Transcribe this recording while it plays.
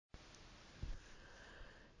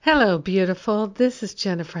Hello, beautiful. This is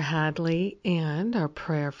Jennifer Hadley, and our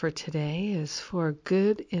prayer for today is for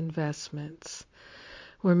good investments.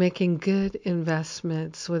 We're making good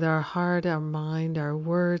investments with our heart, our mind, our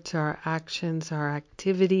words, our actions, our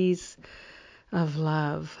activities of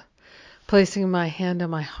love. Placing my hand on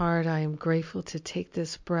my heart, I am grateful to take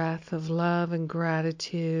this breath of love and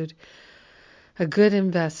gratitude. A good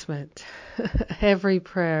investment. Every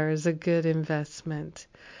prayer is a good investment.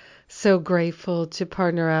 So grateful to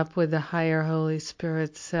partner up with the higher Holy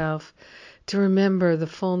Spirit self, to remember the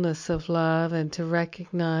fullness of love and to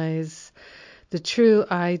recognize the true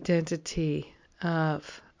identity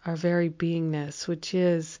of our very beingness, which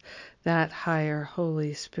is that higher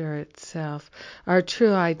Holy Spirit self. Our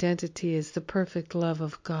true identity is the perfect love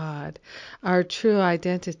of God. Our true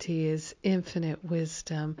identity is infinite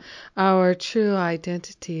wisdom. Our true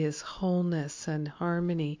identity is wholeness and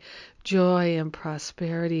harmony, joy and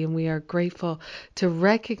prosperity, and we are grateful to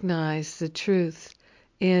recognize the truth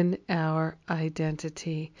in our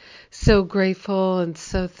identity. So grateful and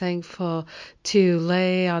so thankful to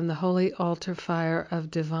lay on the holy altar fire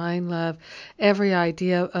of divine love every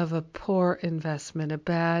idea of a poor investment, a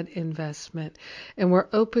bad investment. And we're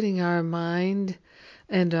opening our mind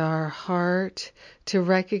and our heart to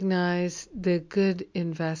recognize the good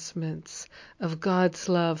investments of God's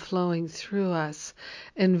love flowing through us,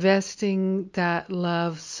 investing that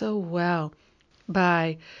love so well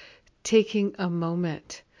by taking a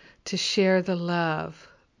moment to share the love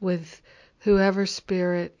with whoever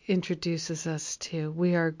Spirit introduces us to.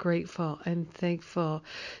 We are grateful and thankful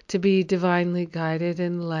to be divinely guided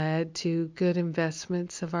and led to good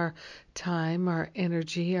investments of our time, our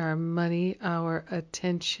energy, our money, our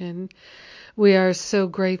attention. We are so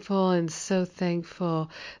grateful and so thankful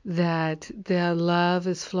that the love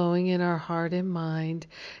is flowing in our heart and mind,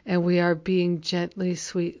 and we are being gently,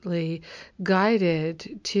 sweetly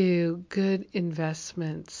guided to good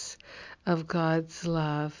investments of God's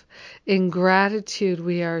love. In gratitude,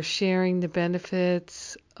 we are sharing the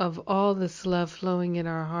benefits of all this love flowing in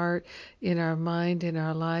our heart, in our mind, in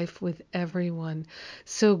our life with everyone.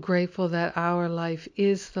 So grateful that our life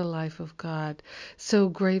is the life of God. So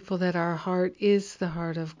grateful that our heart is the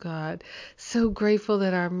heart of God. So grateful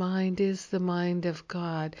that our mind is the mind of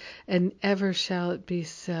God, and ever shall it be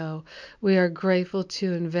so. We are grateful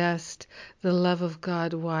to invest the love of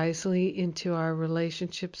God wisely into our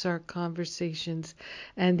relationships, our conversations,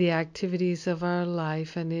 and the activities of our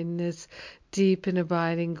life. And in this deep and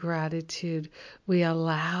abiding gratitude, we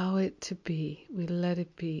allow it to be. We let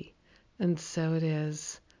it be. And so it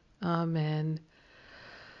is. Amen.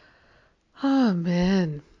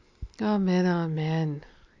 Amen. Amen. Amen.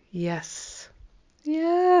 Yes.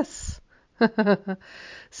 Yes.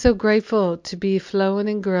 So grateful to be flowing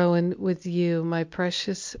and growing with you, my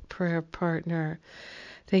precious prayer partner.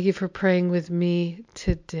 Thank you for praying with me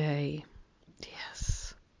today.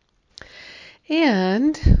 Yes.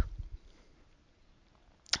 And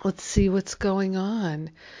let's see what's going on.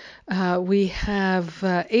 We have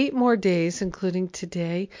 8 more days, including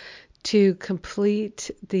today, to complete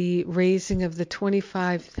the raising of the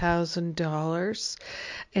 $25,000.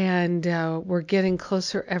 And we're getting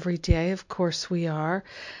closer every day. Of course we are.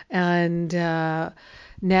 And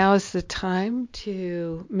now is the time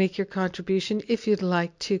to make your contribution if you'd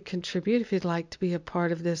like to contribute, if you'd like to be a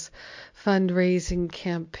part of this fundraising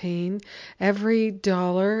campaign. Every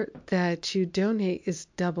dollar that you donate is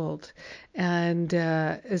doubled. And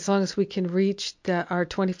as long as we can reach our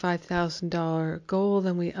 $25,000 goal,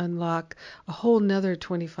 then we unlock a whole nother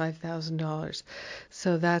 $25,000.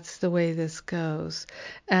 So that's the way this goes.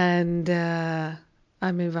 And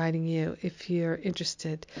I'm inviting you, if you're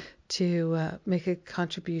interested, to make a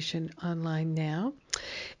contribution online now.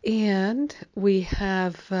 And we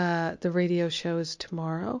have the radio show is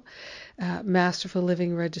tomorrow. Masterful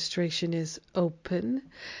Living registration is open.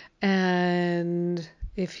 And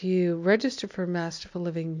if you register for Masterful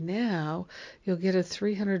Living now, you'll get a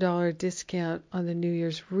 $300 discount on the New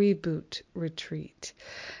Year's Reboot Retreat.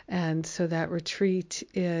 And so that retreat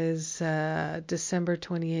is December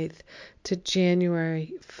 28th to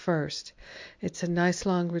January 1st. It's a nice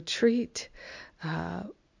long retreat,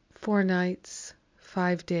 4 nights,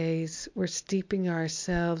 5 days. We're steeping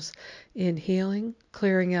ourselves in healing,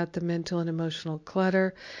 clearing out the mental and emotional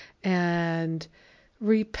clutter, and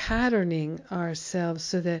repatterning ourselves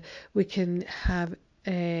so that we can have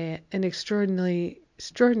an extraordinary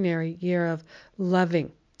year of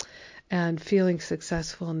loving and feeling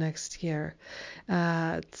successful next year.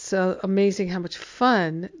 It's so amazing how much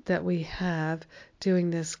fun that we have doing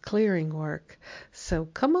this clearing work. So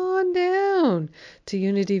come on down to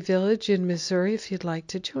Unity Village in Missouri if you'd like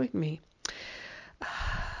to join me.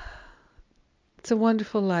 It's a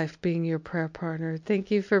wonderful life being your prayer partner.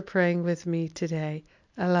 Thank you for praying with me today.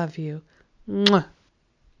 I love you. Mwah.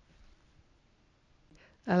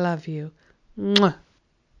 I love you. Mwah.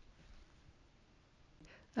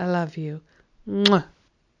 I love you. Mwah.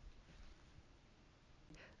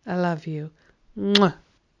 I love you. Mwah.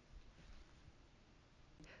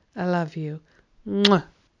 I love you. Mwah.